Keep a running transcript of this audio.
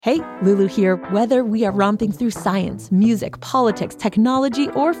Hey, Lulu here. Whether we are romping through science, music, politics, technology,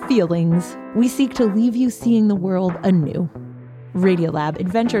 or feelings, we seek to leave you seeing the world anew. Radiolab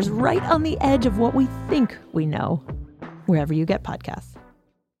adventures right on the edge of what we think we know, wherever you get podcasts.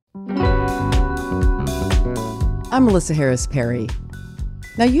 I'm Melissa Harris Perry.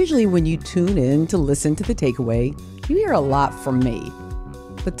 Now, usually when you tune in to listen to The Takeaway, you hear a lot from me.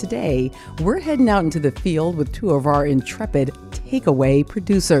 But today, we're heading out into the field with two of our intrepid Takeaway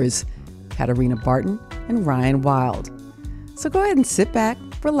producers, Katarina Barton and Ryan Wild. So go ahead and sit back,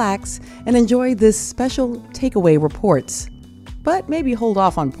 relax, and enjoy this special Takeaway Reports. But maybe hold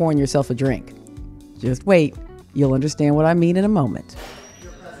off on pouring yourself a drink. Just wait, you'll understand what I mean in a moment.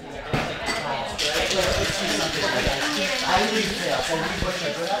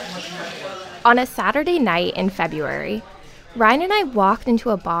 On a Saturday night in February, Ryan and I walked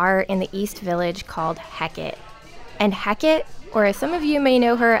into a bar in the East Village called Hecate. And Hecate, or as some of you may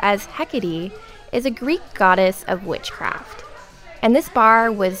know her as Hecate, is a Greek goddess of witchcraft. And this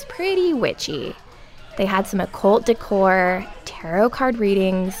bar was pretty witchy. They had some occult decor, tarot card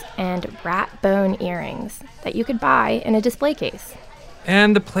readings, and rat bone earrings that you could buy in a display case.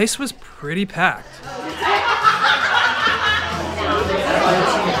 And the place was pretty packed.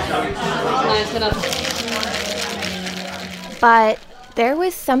 But there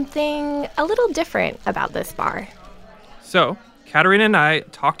was something a little different about this bar. So, Katarina and I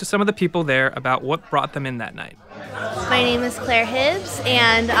talked to some of the people there about what brought them in that night. My name is Claire Hibbs,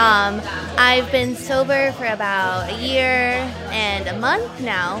 and I've been sober for about a year and a month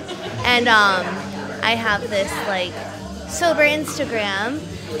now. And I have this sober Instagram,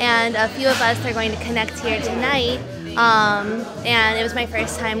 and a few of us are going to connect here tonight. And it was my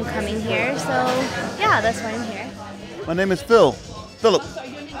first time coming here, so yeah, that's why I'm here. My name is Philip.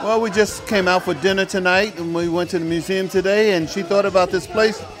 Well, we just came out for dinner tonight, and we went to the museum today, and she thought about this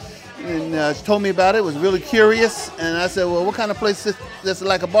place, and she told me about it. It was really curious, and I said, well, what kind of place is this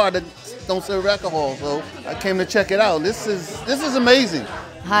like a bar that don't serve alcohol? So I came to check it out. This is amazing.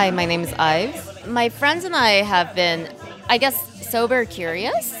 Hi, my name is Ives. My friends and I have been, sober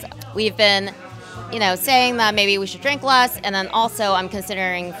curious. We've been, saying that maybe we should drink less, and then also I'm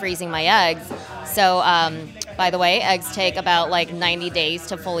considering freezing my eggs. So, by the way, eggs take about 90 days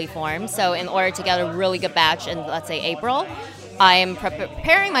to fully form. So in order to get a really good batch in, let's say, April, I'm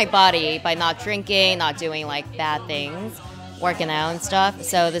preparing my body by not drinking, not doing bad things, working out and stuff.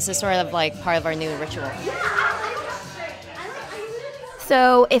 So this is sort of part of our new ritual.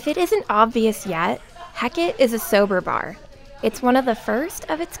 So if it isn't obvious yet, Hecate is a sober bar. It's one of the first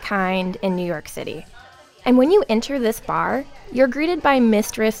of its kind in New York City. And when you enter this bar, you're greeted by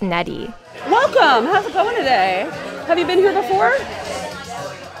Mistress Nettie. Welcome! How's it going today? Have you been here before?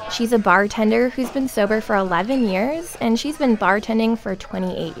 She's a bartender who's been sober for 11 years, and she's been bartending for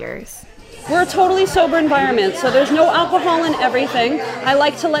 28 years. We're a totally sober environment, so there's no alcohol in everything. I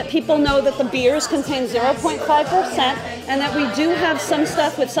like to let people know that the beers contain 0.5% and that we do have some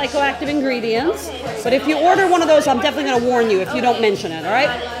stuff with psychoactive ingredients. But if you order one of those, I'm definitely going to warn you if you don't mention it, all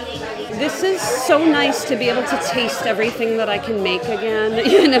right? This is so nice to be able to taste everything that I can make again,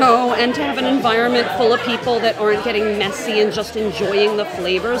 and to have an environment full of people that aren't getting messy and just enjoying the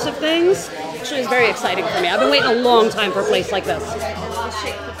flavors of things. Actually, it's very exciting for me. I've been waiting a long time for a place like this.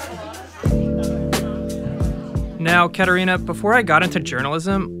 Now, Katarina, before I got into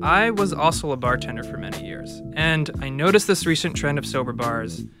journalism, I was also a bartender for many years. And I noticed this recent trend of sober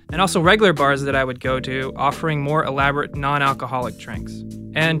bars, and also regular bars that I would go to, offering more elaborate non-alcoholic drinks.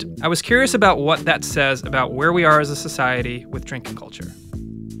 And I was curious about what that says about where we are as a society with drinking culture.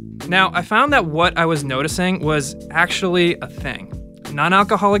 Now, I found that what I was noticing was actually a thing.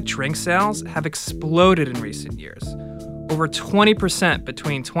 Non-alcoholic drink sales have exploded in recent years, over 20%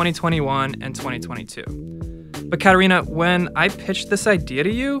 between 2021 and 2022. But Katarina, when I pitched this idea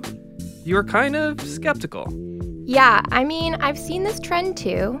to you, you were kind of skeptical. Yeah, I've seen this trend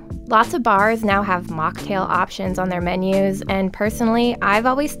too. Lots of bars now have mocktail options on their menus, and personally, I've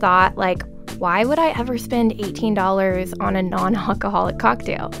always thought, why would I ever spend $18 on a non-alcoholic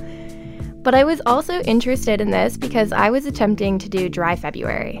cocktail? But I was also interested in this because I was attempting to do dry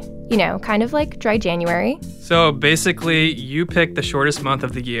February. Kind of like dry January. So basically, you picked the shortest month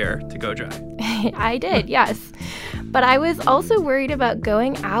of the year to go dry. I did, yes. But I was also worried about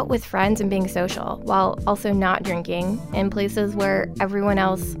going out with friends and being social, while also not drinking in places where everyone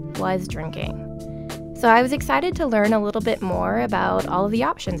else was drinking. So I was excited to learn a little bit more about all of the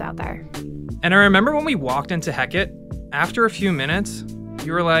options out there. And I remember when we walked into Hecate, after a few minutes,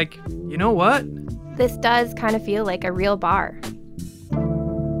 you were like, you know what? This does kind of feel like a real bar.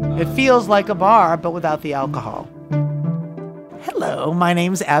 It feels like a bar, but without the alcohol. Hello, my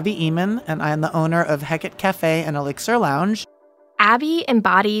name's Abby Eamon, and I am the owner of Hecate Cafe and Elixir Lounge. Abby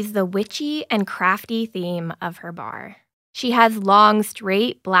embodies the witchy and crafty theme of her bar. She has long,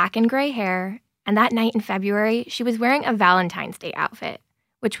 straight black and gray hair, and that night in February, she was wearing a Valentine's Day outfit,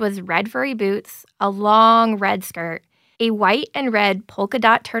 which was red furry boots, a long red skirt, a white and red polka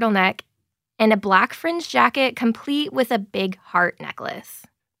dot turtleneck, and a black fringe jacket complete with a big heart necklace.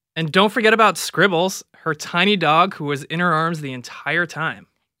 And don't forget about Scribbles, her tiny dog who was in her arms the entire time.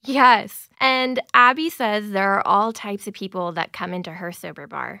 Yes, and Abby says there are all types of people that come into her sober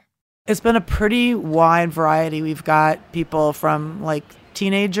bar. It's been a pretty wide variety. We've got people from like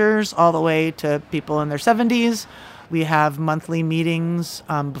teenagers all the way to people in their 70s. We have monthly meetings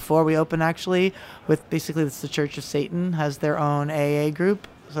before we open, actually, with basically it's the Church of Satan has their own AA group.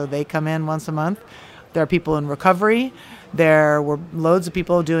 So they come in once a month. There are people in recovery. There were loads of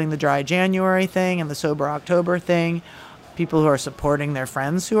people doing the Dry January thing and the Sober October thing. People who are supporting their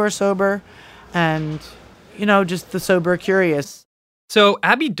friends who are sober. And, just the sober curious. So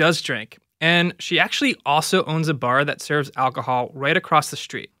Abby does drink, and she actually also owns a bar that serves alcohol right across the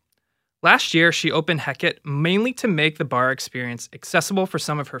street. Last year, she opened Hecate mainly to make the bar experience accessible for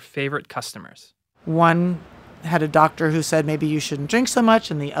some of her favorite customers. One had a doctor who said maybe you shouldn't drink so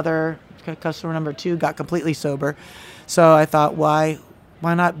much, and the other, customer number 2, got completely sober. So I thought, why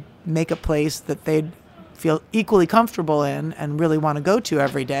not make a place that they'd feel equally comfortable in and really want to go to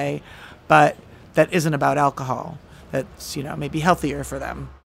every day, but that isn't about alcohol, that's, maybe healthier for them.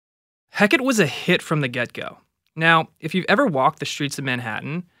 Hecate was a hit from the get-go. Now, if you've ever walked the streets of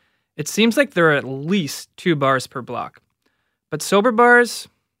Manhattan, it seems like there are at least 2 bars per block. But sober bars,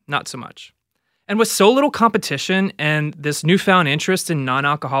 not so much. And with so little competition and this newfound interest in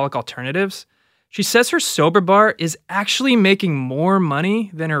non-alcoholic alternatives, she says her sober bar is actually making more money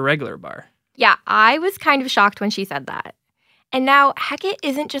than her regular bar. Yeah, I was kind of shocked when she said that. And now Hecate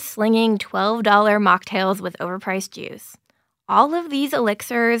isn't just slinging $12 mocktails with overpriced juice. All of these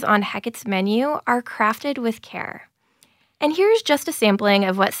elixirs on Hecate's menu are crafted with care. And here's just a sampling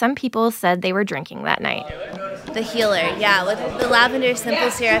of what some people said they were drinking that night. The healer, yeah, with the lavender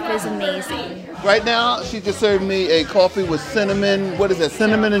simple syrup is amazing. Right now, she just served me a coffee with cinnamon. What is that?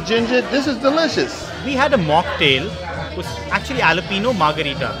 Cinnamon and ginger. This is delicious. We had a mocktail. It was actually jalapeno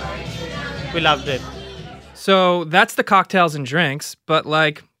margarita. We loved it. So that's the cocktails and drinks, but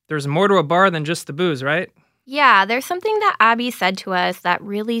there's more to a bar than just the booze, right? Yeah, there's something that Abby said to us that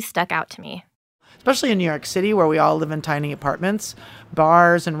really stuck out to me. Especially in New York City, where we all live in tiny apartments,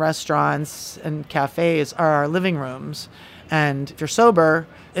 bars and restaurants and cafes are our living rooms. And if you're sober,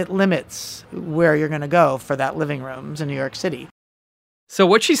 it limits where you're going to go for that living rooms in New York City. So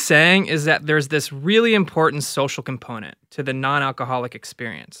what she's saying is that there's this really important social component to the non-alcoholic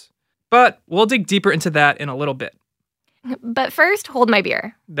experience. But we'll dig deeper into that in a little bit. But first, hold my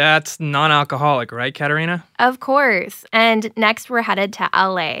beer. That's non-alcoholic, right, Katerina? Of course. And next, we're headed to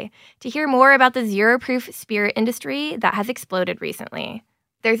LA to hear more about the zero-proof spirit industry that has exploded recently.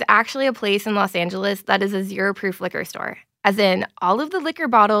 There's actually a place in Los Angeles that is a zero-proof liquor store, as in all of the liquor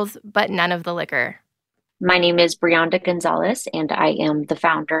bottles, but none of the liquor. My name is Brianda Gonzalez, and I am the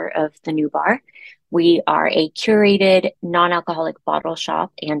founder of The New Bar. We are a curated non-alcoholic bottle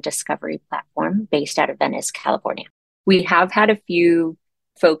shop and discovery platform based out of Venice, California. We have had a few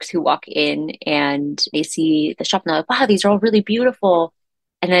folks who walk in and they see the shop and they're like, wow, these are all really beautiful.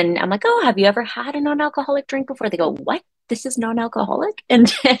 And then I'm like, oh, have you ever had a non-alcoholic drink before? They go, what? This is non-alcoholic?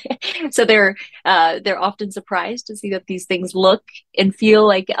 And so they're often surprised to see that these things look and feel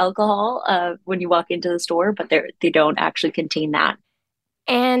like alcohol when you walk into the store, but they don't actually contain that.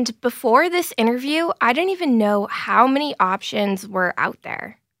 And before this interview, I didn't even know how many options were out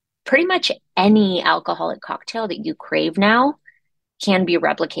there. Pretty much any alcoholic cocktail that you crave now can be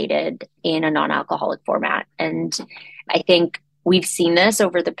replicated in a non-alcoholic format. And I think we've seen this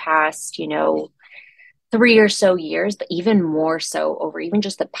over the past, 3 or so years, but even more so over even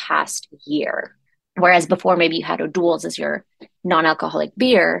just the past year. Whereas before, maybe you had O'Doul's as your non-alcoholic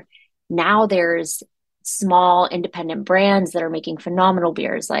beer. Now there's small independent brands that are making phenomenal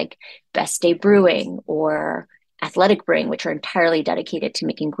beers like Best Day Brewing or Athletic Brewing, which are entirely dedicated to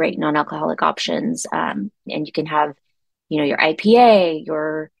making great non-alcoholic options. And you can have, your IPA,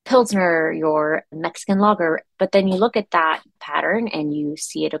 your Pilsner, your Mexican lager. But then you look at that pattern and you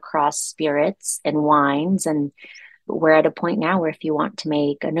see it across spirits and wines. And we're at a point now where if you want to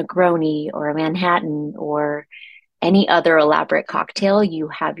make a Negroni or a Manhattan or any other elaborate cocktail, you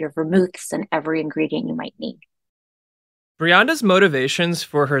have your vermouths and every ingredient you might need. Brianda's motivations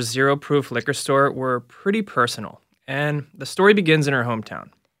for her zero-proof liquor store were pretty personal, and the story begins in her hometown.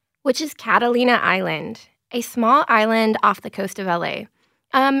 Which is Catalina Island. a small island off the coast of LA.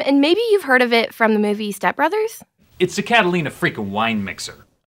 And maybe you've heard of it from the movie Step Brothers? It's the Catalina freaking wine mixer.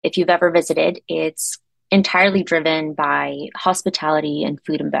 If you've ever visited, it's entirely driven by hospitality and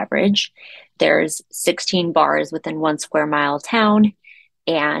food and beverage. There's 16 bars within 1 square mile town,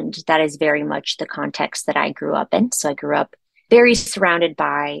 and that is very much the context that I grew up in. So I grew up very surrounded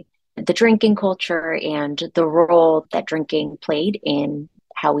by the drinking culture and the role that drinking played in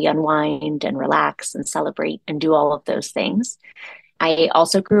how we unwind and relax and celebrate and do all of those things. I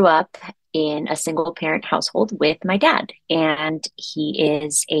also grew up in a single parent household with my dad, and he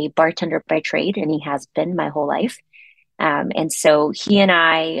is a bartender by trade, and he has been my whole life. And so he and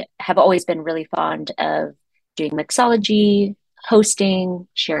I have always been really fond of doing mixology, hosting,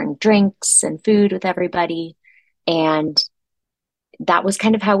 sharing drinks and food with everybody. And that was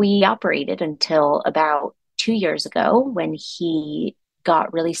kind of how we operated until about 2 years ago when he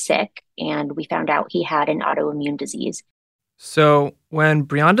got really sick and we found out he had an autoimmune disease. So when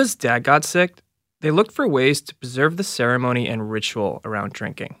Brianda's dad got sick, they looked for ways to preserve the ceremony and ritual around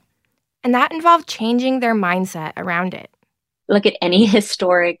drinking. And that involved changing their mindset around it. Look at any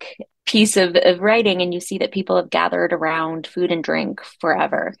historic piece of writing and you see that people have gathered around food and drink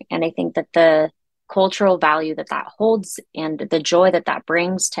forever. And I think that the cultural value that holds and the joy that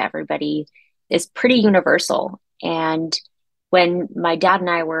brings to everybody is pretty universal. And when my dad and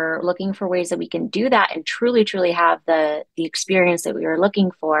I were looking for ways that we can do that and truly, truly have the experience that we were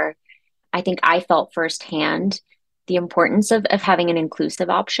looking for, I think I felt firsthand the importance of having an inclusive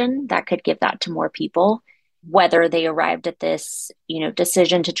option that could give that to more people, whether they arrived at this,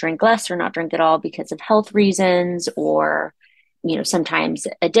 decision to drink less or not drink at all because of health reasons or, sometimes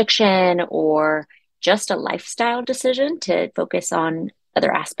addiction or just a lifestyle decision to focus on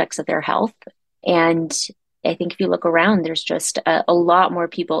other aspects of their health. And I think if you look around, there's just a lot more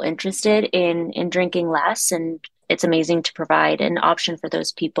people interested in drinking less. And it's amazing to provide an option for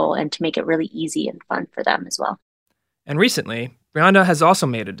those people and to make it really easy and fun for them as well. And recently, Brianda has also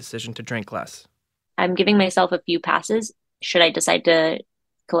made a decision to drink less. I'm giving myself a few passes should I decide to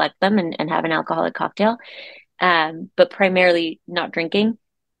collect them and have an alcoholic cocktail, but primarily not drinking.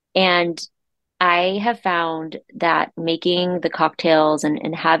 And I have found that making the cocktails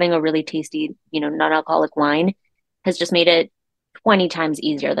and having a really tasty, non-alcoholic wine has just made it 20 times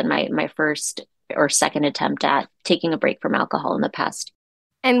easier than my first or second attempt at taking a break from alcohol in the past.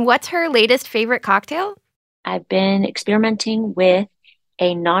 And what's her latest favorite cocktail? I've been experimenting with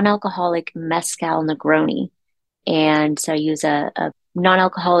a non-alcoholic mezcal Negroni. And so I use a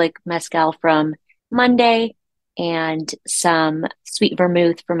non-alcoholic mezcal from Monday and some sweet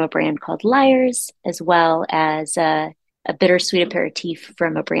vermouth from a brand called Lyre's, as well as a bittersweet aperitif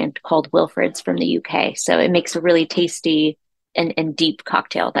from a brand called Wilfred's from the UK. So it makes a really tasty and deep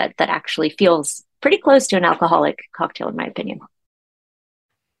cocktail that actually feels pretty close to an alcoholic cocktail, in my opinion.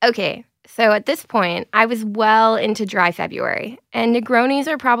 Okay, so at this point, I was well into dry February, and Negronis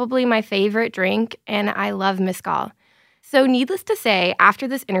are probably my favorite drink, and I love mezcal. So needless to say, after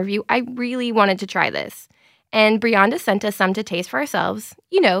this interview, I really wanted to try this. And Brianda sent us some to taste for ourselves,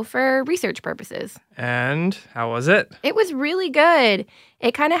 for research purposes. And how was it? It was really good.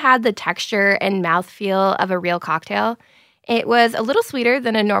 It kind of had the texture and mouthfeel of a real cocktail. It was a little sweeter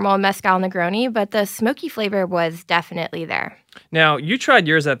than a normal mezcal Negroni, but the smoky flavor was definitely there. Now, you tried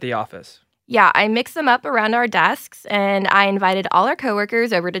yours at the office. Yeah, I mixed them up around our desks, and I invited all our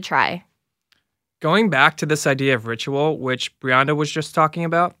coworkers over to try. Going back to this idea of ritual, which Brianda was just talking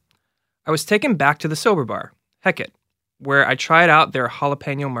about, I was taken back to the sober bar, Hecate, where I tried out their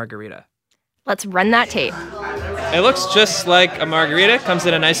jalapeno margarita. Let's run that tape. It looks just like a margarita. Comes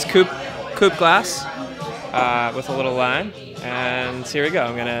in a nice coupe glass with a little lime. And here we go.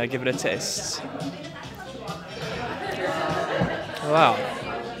 I'm going to give it a taste. Wow.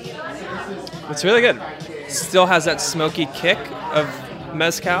 It's really good. Still has that smoky kick of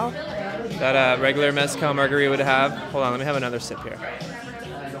mezcal that a regular mezcal margarita would have. Hold on, let me have another sip here.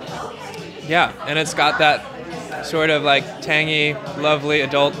 Yeah, and it's got that sort of like tangy, lovely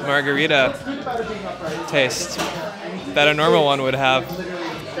adult margarita taste that a normal one would have.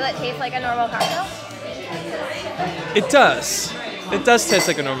 Does it taste like a normal cocktail? It does. It does taste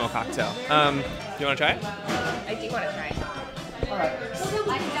like a normal cocktail. Do you want to try it? I do want to try it.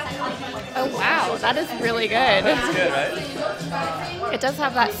 Oh, wow. That is really good. That's good, right? It does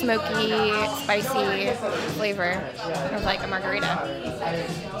have that smoky, spicy flavor of like a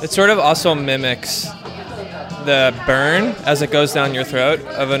margarita. It sort of also mimics the burn as it goes down your throat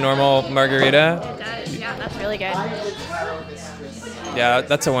of a normal margarita. It does. Yeah, that's really good. Yeah,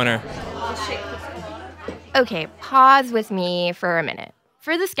 that's a winner. Okay, pause with me for a minute.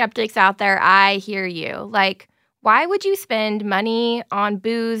 For the skeptics out there, I hear you. Like, why would you spend money on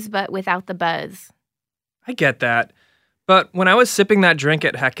booze but without the buzz? I get that. But when I was sipping that drink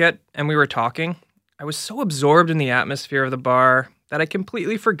at Hecate and we were talking, I was so absorbed in the atmosphere of the bar that I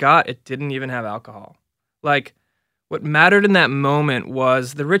completely forgot it didn't even have alcohol. Like, what mattered in that moment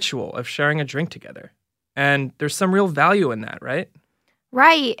was the ritual of sharing a drink together. And there's some real value in that, right?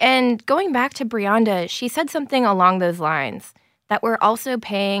 Right. And going back to Brianda, she said something along those lines, that we're also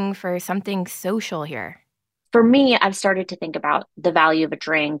paying for something social here. For me, I've started to think about the value of a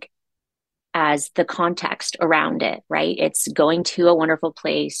drink as the context around it, right? It's going to a wonderful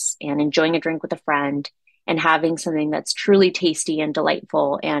place and enjoying a drink with a friend and having something that's truly tasty and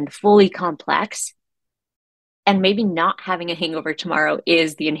delightful and fully complex. And maybe not having a hangover tomorrow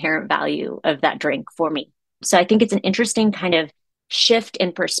is the inherent value of that drink for me. So I think it's an interesting kind of shift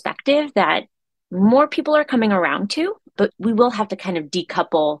in perspective that more people are coming around to, but we will have to kind of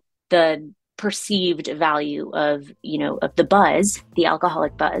decouple the perceived value of, of the buzz, the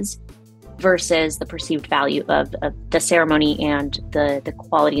alcoholic buzz, versus the perceived value of the ceremony and the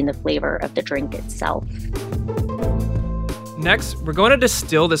quality and the flavor of the drink itself. Next, we're going to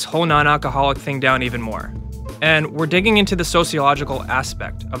distill this whole non-alcoholic thing down even more. And we're digging into the sociological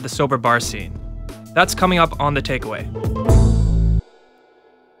aspect of the sober bar scene. That's coming up on The Takeaway.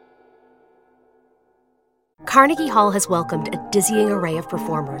 Carnegie Hall has welcomed a dizzying array of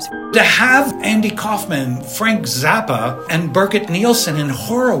performers. To have Andy Kaufman, Frank Zappa, and Birgit Nielsen and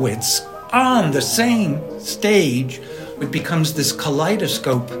Horowitz on the same stage, it becomes this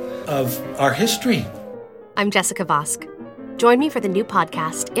kaleidoscope of our history. I'm Jessica Vosk. Join me for the new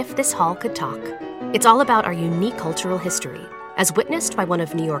podcast, If This Hall Could Talk. It's all about our unique cultural history, as witnessed by one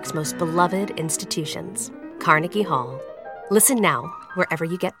of New York's most beloved institutions, Carnegie Hall. Listen now, wherever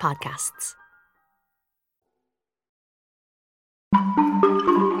you get podcasts.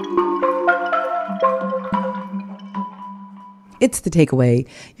 It's The Takeaway.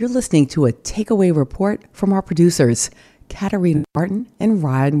 You're listening to a takeaway report from our producers, Katarina Martin and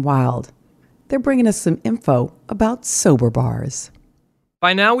Ryan Wild. They're bringing us some info about sober bars.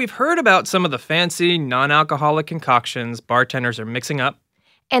 By now, we've heard about some of the fancy, non-alcoholic concoctions bartenders are mixing up.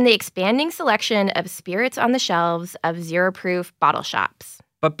 And the expanding selection of spirits on the shelves of zero-proof bottle shops.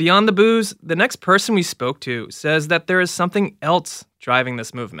 But beyond the booze, the next person we spoke to says that there is something else driving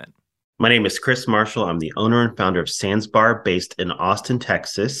this movement. My name is Chris Marshall. I'm the owner and founder of Sands Bar based in Austin,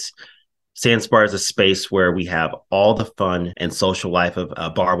 Texas. Sands Bar is a space where we have all the fun and social life of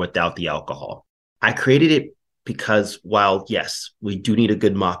a bar without the alcohol. I created it because while, yes, we do need a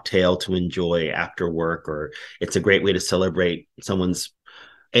good mocktail to enjoy after work, or it's a great way to celebrate someone's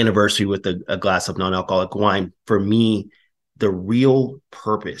anniversary with a glass of non-alcoholic wine, for me, the real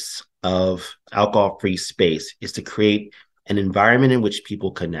purpose of alcohol-free space is to create an environment in which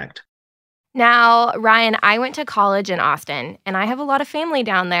people connect. Now, Ryan, I went to college in Austin, and I have a lot of family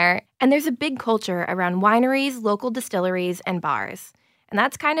down there, and there's a big culture around wineries, local distilleries, and bars. And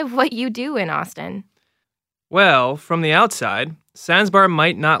that's kind of what you do in Austin. Well, from the outside, Sands Bar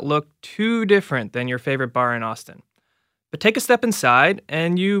might not look too different than your favorite bar in Austin. But take a step inside,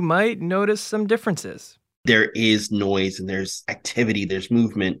 and you might notice some differences. There is noise and there's activity, there's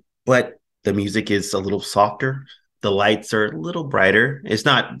movement, but the music is a little softer. The lights are a little brighter. It's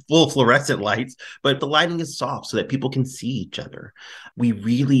not full fluorescent lights, but the lighting is soft so that people can see each other. We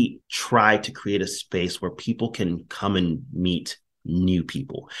really try to create a space where people can come and meet new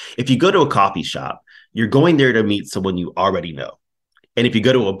people. If you go to a coffee shop, you're going there to meet someone you already know. And if you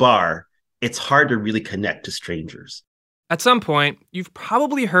go to a bar, it's hard to really connect to strangers. At some point, you've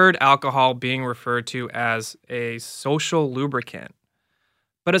probably heard alcohol being referred to as a social lubricant.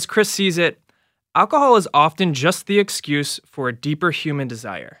 But as Chris sees it, alcohol is often just the excuse for a deeper human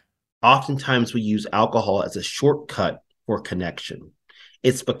desire. Oftentimes we use alcohol as a shortcut for connection.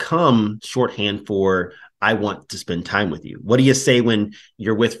 It's become shorthand for, I want to spend time with you. What do you say when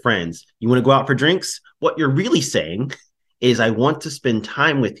you're with friends? You want to go out for drinks? What you're really saying is, I want to spend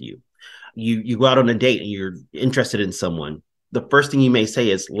time with you. You go out on a date and you're interested in someone. The first thing you may say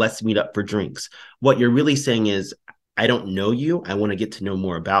is, let's meet up for drinks. What you're really saying is, I don't know you. I want to get to know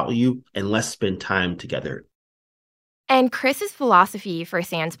more about you, and let's spend time together. And Chris's philosophy for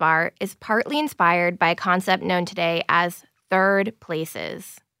Sands Bar is partly inspired by a concept known today as third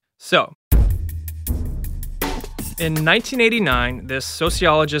places. So, in 1989, this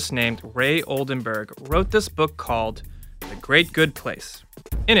sociologist named Ray Oldenburg wrote this book called The Great Good Place.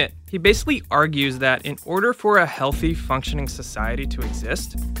 In it, he basically argues that in order for a healthy, functioning society to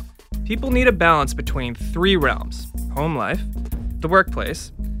exist, people need a balance between three realms: home life, the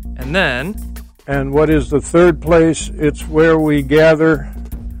workplace, and then... And what is the third place? It's where we gather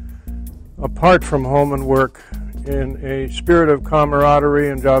apart from home and work in a spirit of camaraderie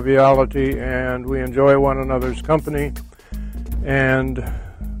and joviality, and we enjoy one another's company. And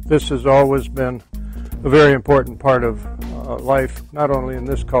this has always been a very important part of life, not only in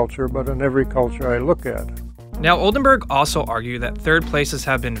this culture, but in every culture I look at. Now, Oldenburg also argued that third places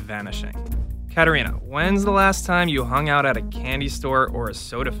have been vanishing. Katerina, when's the last time you hung out at a candy store or a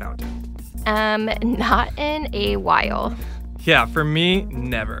soda fountain? Not in a while. Yeah, for me,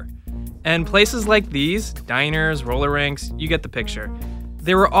 never. And places like these, diners, roller rinks, you get the picture.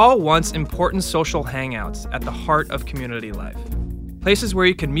 They were all once important social hangouts at the heart of community life. Places where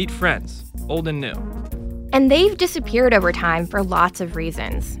you could meet friends, old and new. And they've disappeared over time for lots of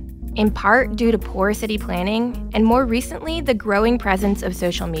reasons. In part due to poor city planning, and more recently, the growing presence of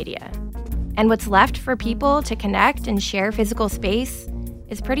social media. And what's left for people to connect and share physical space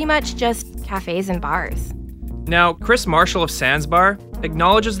is pretty much just cafes and bars. Now, Chris Marshall of Sands Bar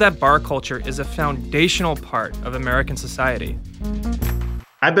acknowledges that bar culture is a foundational part of American society.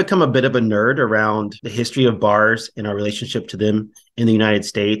 I've become a bit of a nerd around the history of bars and our relationship to them in the United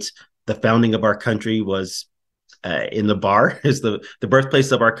States. The founding of our country was in the bar. The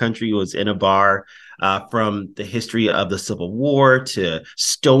birthplace of our country was in a bar. From the history of the Civil War to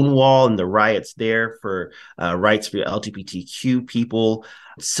Stonewall and the riots there for rights for LGBTQ people,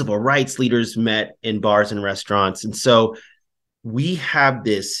 civil rights leaders met in bars and restaurants. And so we have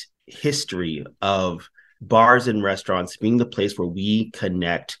this history of bars and restaurants being the place where we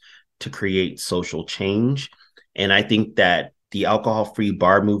connect to create social change. And I think that the alcohol-free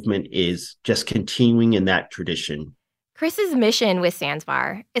bar movement is just continuing in that tradition. Chris's mission with Sands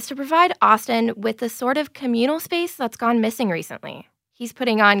Bar is to provide Austin with the sort of communal space that's gone missing recently. He's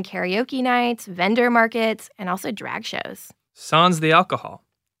putting on karaoke nights, vendor markets, and also drag shows. Sans the alcohol.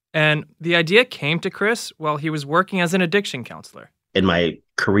 And the idea came to Chris while he was working as an addiction counselor. In my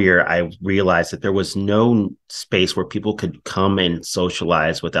career, I realized that there was no space where people could come and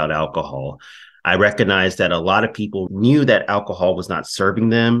socialize without alcohol. I recognized that a lot of people knew that alcohol was not serving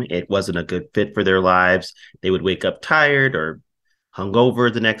them. It wasn't a good fit for their lives. They would wake up tired or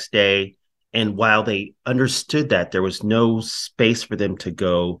hungover the next day. And while they understood that, there was no space for them to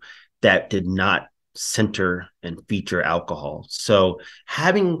go that did not center and feature alcohol. So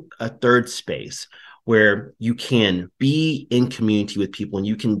having a third space where you can be in community with people and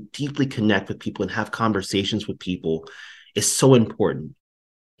you can deeply connect with people and have conversations with people is so important.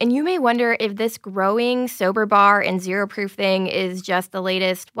 And you may wonder if this growing sober bar and zero proof thing is just the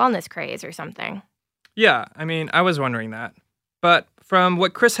latest wellness craze or something. Yeah, I mean, I was wondering that. But from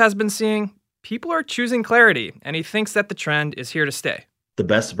what Chris has been seeing, people are choosing clarity, and he thinks that the trend is here to stay. The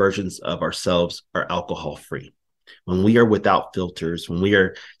best versions of ourselves are alcohol-free. When we are without filters, when we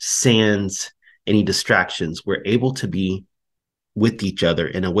are sans any distractions, we're able to be with each other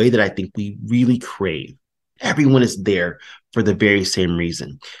in a way that I think we really crave. Everyone is there for the very same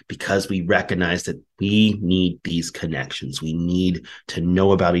reason, because we recognize that we need these connections. We need to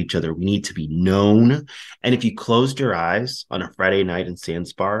know about each other. We need to be known. And if you closed your eyes on a Friday night in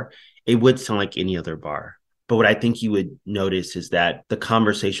Sands Bar, it would sound like any other bar. But what I think you would notice is that the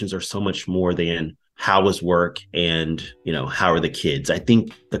conversations are so much more than how was work and, how are the kids? I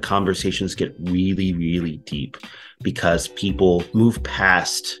think the conversations get really, really deep because people move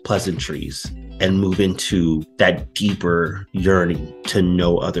past pleasantries and move into that deeper yearning to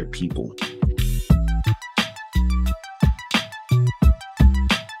know other people.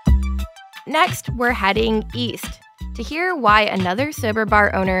 Next, we're heading east to hear why another sober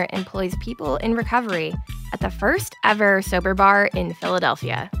bar owner employs people in recovery at the first ever sober bar in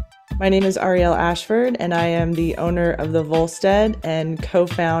Philadelphia. My name is Arielle Ashford, and I am the owner of the Volstead and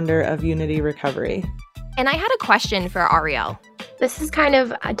co-founder of Unity Recovery. And I had a question for Arielle. This is kind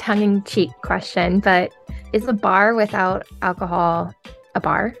of a tongue-in-cheek question, but is a bar without alcohol a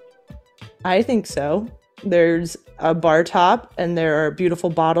bar? I think so. There's a bar top, and there are beautiful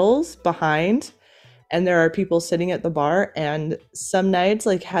bottles behind, and there are people sitting at the bar. And some nights,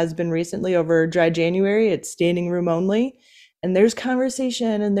 like has been recently over Dry January, it's standing room only. And there's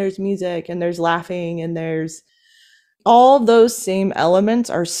conversation, and there's music, and there's laughing, and there's all those same elements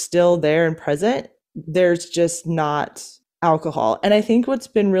are still there and present. There's just not alcohol. And I think what's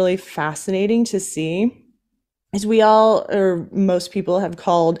been really fascinating to see is most people have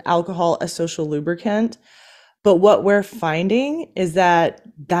called alcohol a social lubricant. But what we're finding is that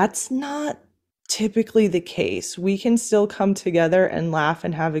that's not typically the case. We can still come together and laugh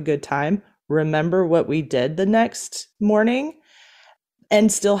and have a good time, remember what we did the next morning,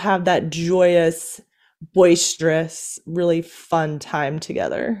 and still have that joyous, boisterous, really fun time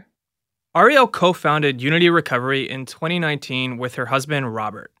together. Arielle co-founded Unity Recovery in 2019 with her husband,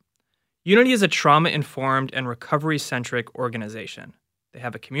 Robert. Unity is a trauma-informed and recovery-centric organization. They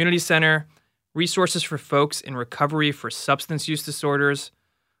have a community center, resources for folks in recovery for substance use disorders,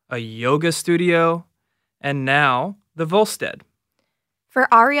 a yoga studio, and now the Volstead.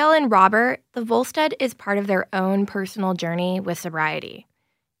 For Ariel and Robert, the Volstead is part of their own personal journey with sobriety.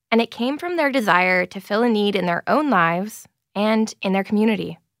 And it came from their desire to fill a need in their own lives and in their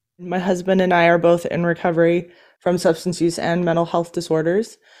community. My husband and I are both in recovery from substance use and mental health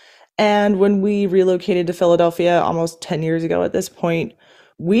disorders. And when we relocated to Philadelphia almost 10 years ago at this point,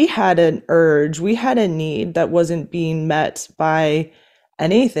 we had an urge, we had a need that wasn't being met by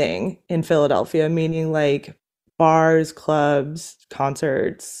anything in Philadelphia, meaning like bars, clubs,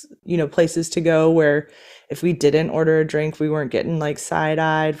 concerts, places to go where if we didn't order a drink, we weren't getting like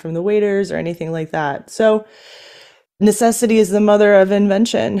side-eyed from the waiters or anything like that. So necessity is the mother of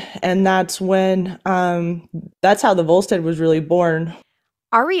invention. And that's when, that's how the Volstead was really born.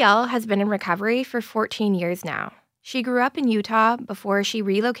 Ariel has been in recovery for 14 years now. She grew up in Utah before she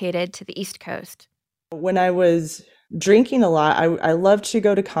relocated to the East Coast. When I was drinking a lot, I loved to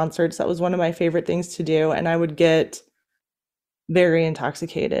go to concerts. That was one of my favorite things to do. And I would get very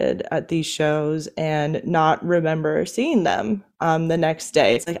intoxicated at these shows and not remember seeing them the next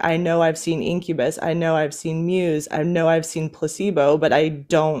day. It's like, I know I've seen Incubus. I know I've seen Muse. I know I've seen Placebo, but I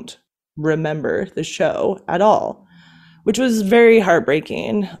don't remember the show at all, which was very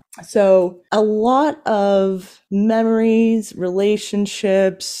heartbreaking. So a lot of memories,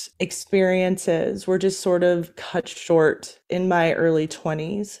 relationships, experiences were just sort of cut short in my early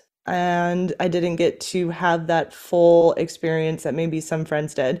 20s. And I didn't get to have that full experience that maybe some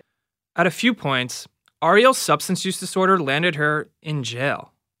friends did. At a few points, Ariel's substance use disorder landed her in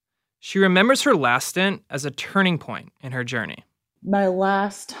jail. She remembers her last stint as a turning point in her journey. My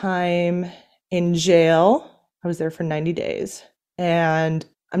last time in jail, I was there for 90 days. And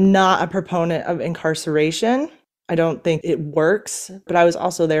I'm not a proponent of incarceration. I don't think it works, but I was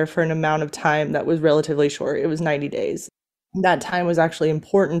also there for an amount of time that was relatively short. It was 90 days. That time was actually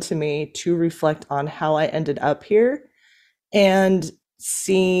important to me to reflect on how I ended up here and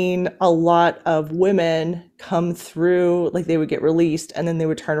seeing a lot of women come through, like they would get released and then they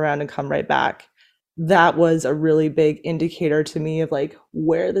would turn around and come right back. That was a really big indicator to me of like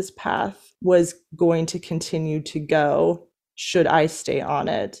where this path was going to continue to go should I stay on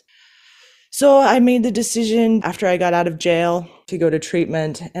it. So I made the decision after I got out of jail to go to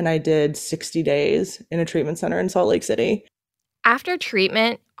treatment, and I did 60 days in a treatment center in Salt Lake City. After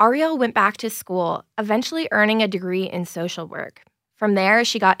treatment, Ariel went back to school, eventually earning a degree in social work. From there,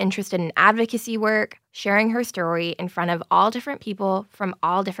 she got interested in advocacy work, sharing her story in front of all different people from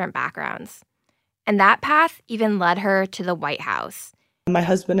all different backgrounds. And that path even led her to the White House. My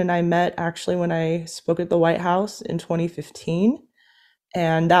husband and I met actually when I spoke at the White House in 2015.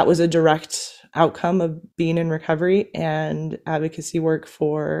 And that was a direct outcome of being in recovery and advocacy work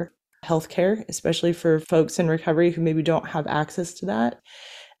for healthcare, especially for folks in recovery who maybe don't have access to that.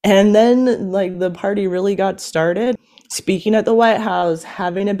 And then like the party really got started. Speaking at the White House,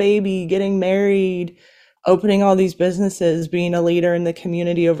 having a baby, getting married, opening all these businesses, being a leader in the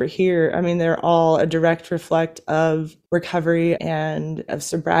community over here. I mean, they're all a direct reflect of recovery and of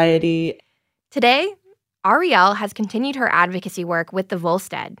sobriety. Today, Ariel has continued her advocacy work with the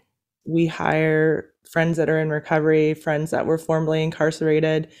Volstead. We hire friends that are in recovery, friends that were formerly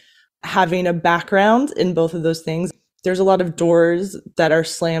incarcerated. Having a background in both of those things, there's a lot of doors that are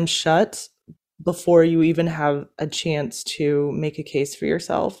slammed shut before you even have a chance to make a case for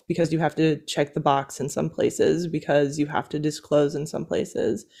yourself, because you have to check the box in some places, because you have to disclose in some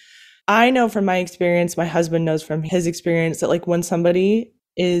places. I know from my experience, my husband knows from his experience, that like when somebody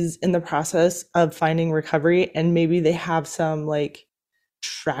is in the process of finding recovery and maybe they have some like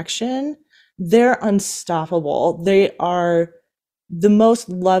traction, they're unstoppable. They are the most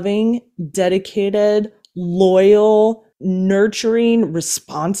loving, dedicated, loyal, nurturing,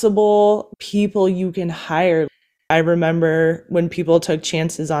 responsible people you can hire. I remember when people took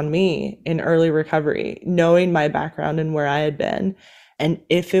chances on me in early recovery, knowing my background and where I had been. And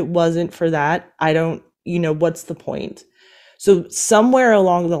if it wasn't for that, what's the point? So somewhere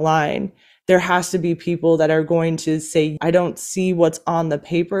along the line, there has to be people that are going to say, I don't see what's on the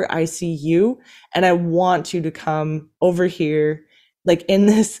paper, I see you, and I want you to come over here, like in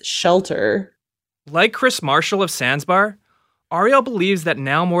this shelter. Like Chris Marshall of Sandsbar, Ariel believes that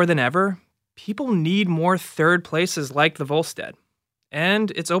now more than ever, people need more third places like the Volstead,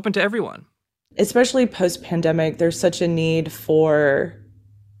 and it's open to everyone. Especially post-pandemic, there's such a need for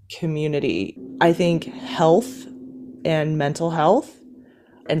community. I think health and mental health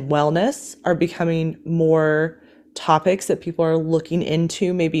and wellness are becoming more topics that people are looking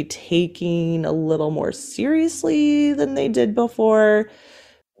into, maybe taking a little more seriously than they did before.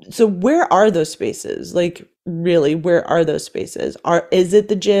 So where are those spaces? Like, really, where are those spaces? Is it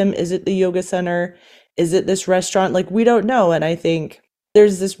the gym? Is it the yoga center? Is it this restaurant? Like, we don't know. And I think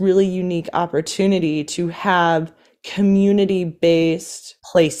there's this really unique opportunity to have community-based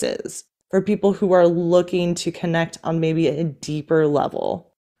places for people who are looking to connect on maybe a deeper level.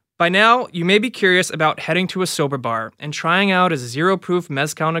 By now, you may be curious about heading to a sober bar and trying out a zero-proof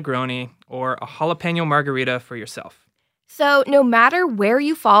Mezcal Negroni or a jalapeno margarita for yourself. So no matter where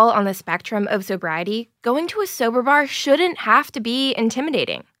you fall on the spectrum of sobriety, going to a sober bar shouldn't have to be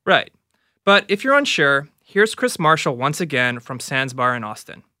intimidating. Right. But if you're unsure, here's Chris Marshall once again from Sands Bar in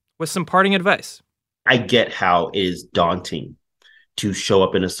Austin with some parting advice. I get how it is daunting to show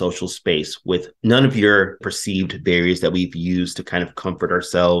up in a social space with none of your perceived barriers that we've used to kind of comfort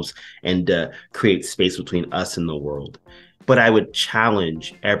ourselves and create space between us and the world. But I would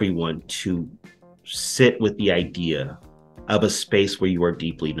challenge everyone to sit with the idea of a space where you are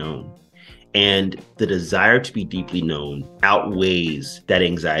deeply known. And the desire to be deeply known outweighs that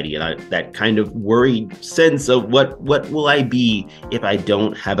anxiety and that kind of worried sense of what will I be if I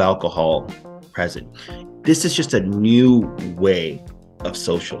don't have alcohol present. This is just a new way of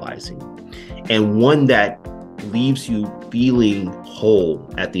socializing, and one that leaves you feeling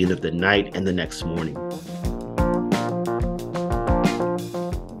whole at the end of the night and the next morning.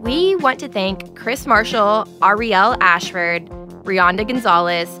 We want to thank Chris Marshall, Ariel Ashford, Rionda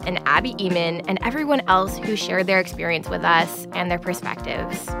Gonzalez, and Abby Eamon, and everyone else who shared their experience with us and their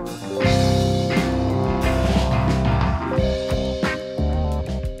perspectives.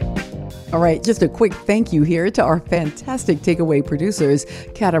 All right, just a quick thank you here to our fantastic takeaway producers,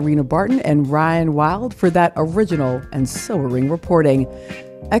 Katarina Barton and Ryan Wild, for that original and sobering reporting.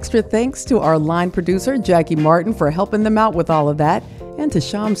 Extra thanks to our line producer, Jackie Martin, for helping them out with all of that, and to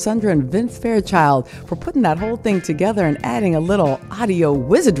Sham Sundra and Vince Fairchild for putting that whole thing together and adding a little audio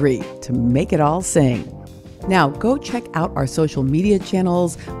wizardry to make it all sing. Now, go check out our social media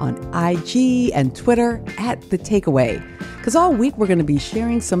channels on IG and Twitter at The Takeaway, because all week we're going to be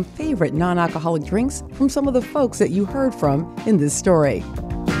sharing some favorite non-alcoholic drinks from some of the folks that you heard from in this story.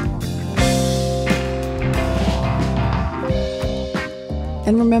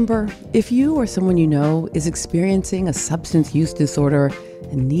 And remember, if you or someone you know is experiencing a substance use disorder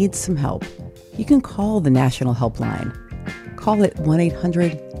and needs some help, you can call the National Helpline. Call it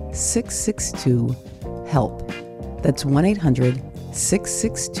 1-800-662-HELP. That's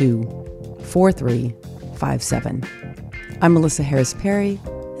 1-800-662-4357. I'm Melissa Harris Perry,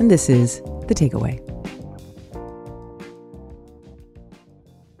 and this is The Takeaway.